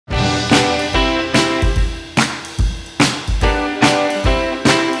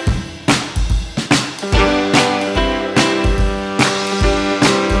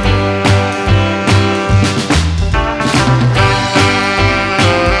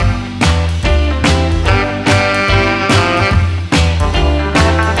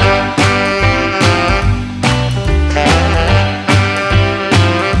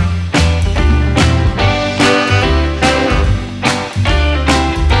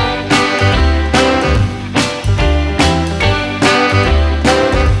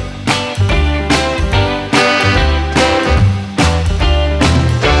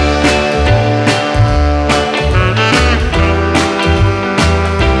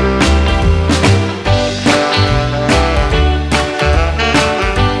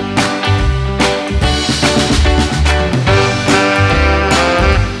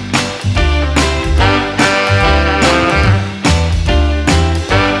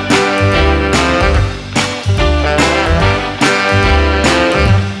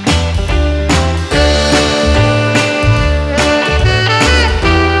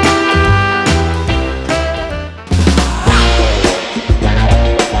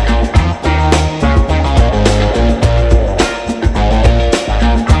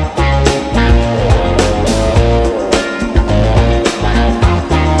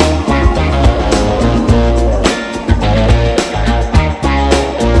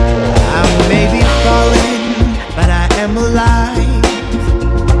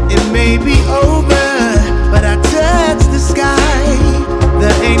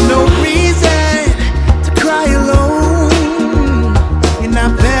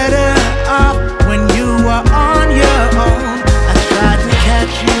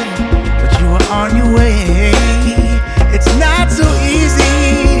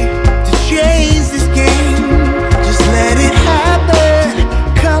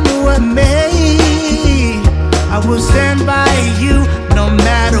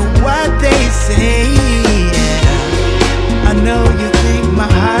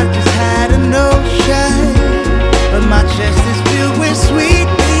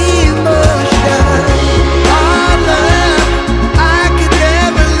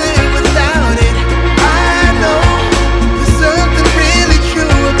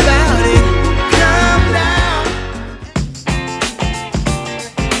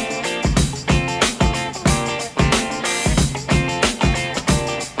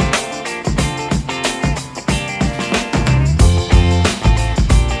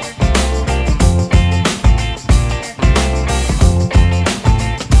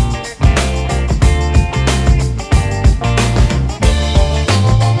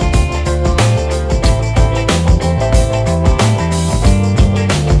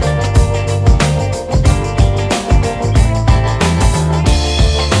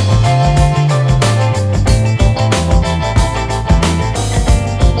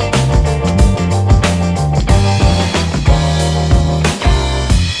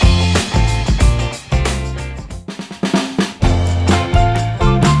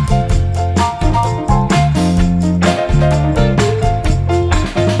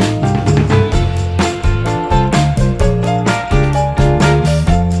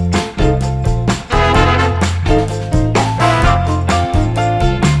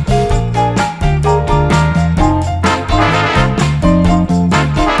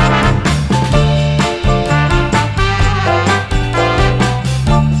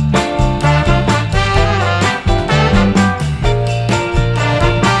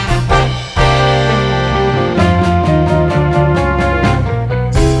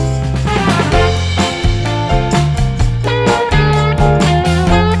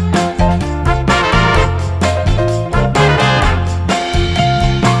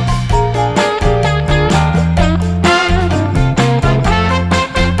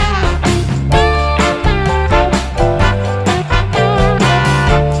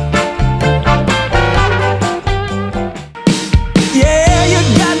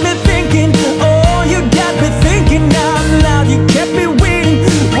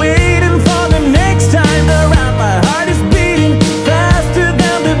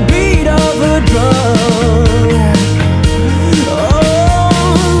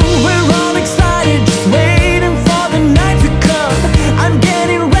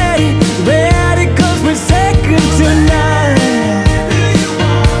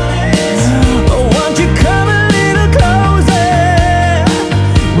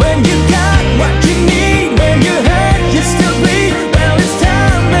When you got what you need, when you hurt, you still bleed. Well, it's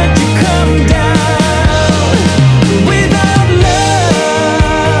time that you come down. Without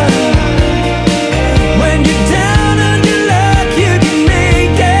love, when you're down on your luck, you can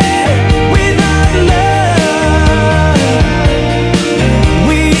make it. Without love,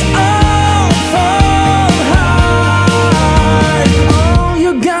 we all fall hard. Oh,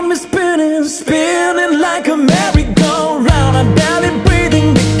 you got me spinning, spinning like a merry-go-round. I'm barely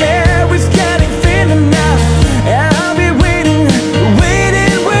breathing, the air is getting thinner now. And I'll be waiting,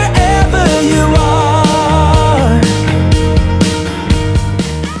 waiting wherever you are.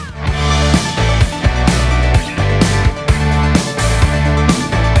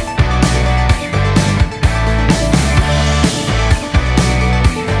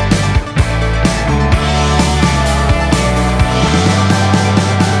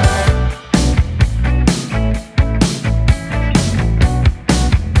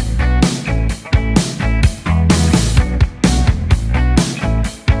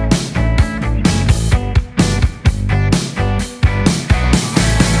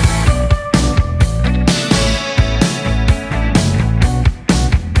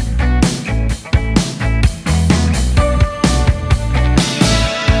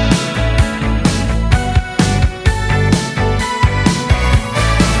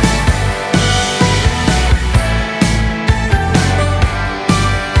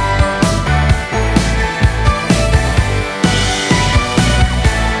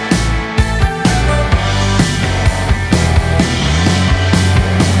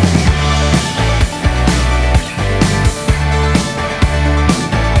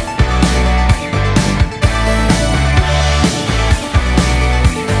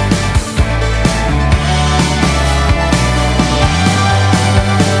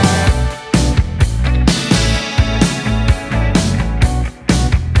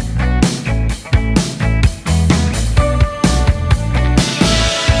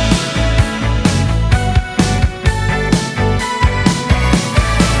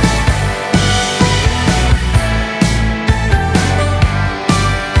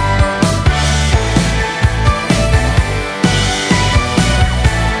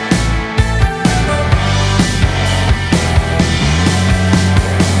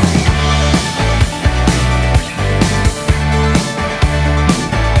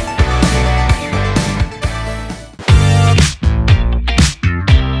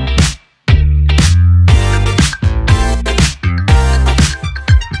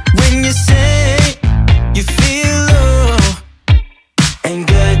 When you say you feel low and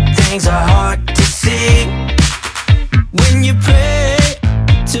good things are hard to see, when you pray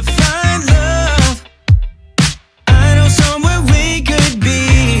to find love, I know somewhere we could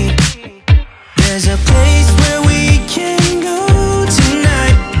be. There's a place where we can go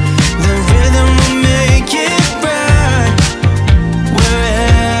tonight. The rhythm will make it right,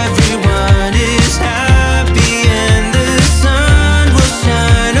 where everyone is happy and the sun will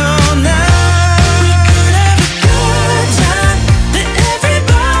shine all night. We could have a good time, let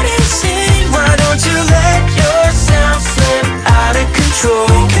everybody sing. Why don't you let yourself slip out of control?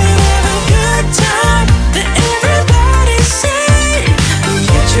 We could have a good time, let everybody sing.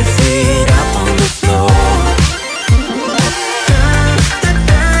 Get your feet up on the floor.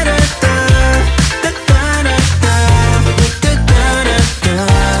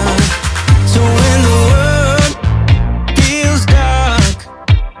 So when the world feels dark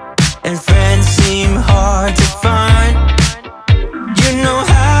and friends seem hard to find, you know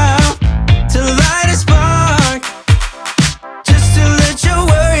how to light a spark, just to let your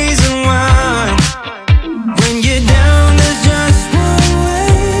worries unwind. When you're down, there's just one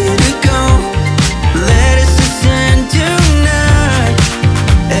way to go. Let us ascend tonight.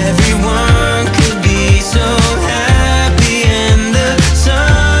 Everyone could be so happy and the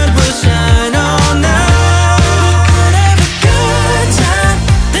sun will shine all night. We could have a good time,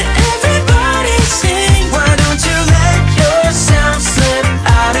 let everybody sing. Why don't you let yourself slip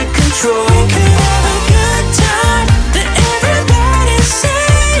out of control? We could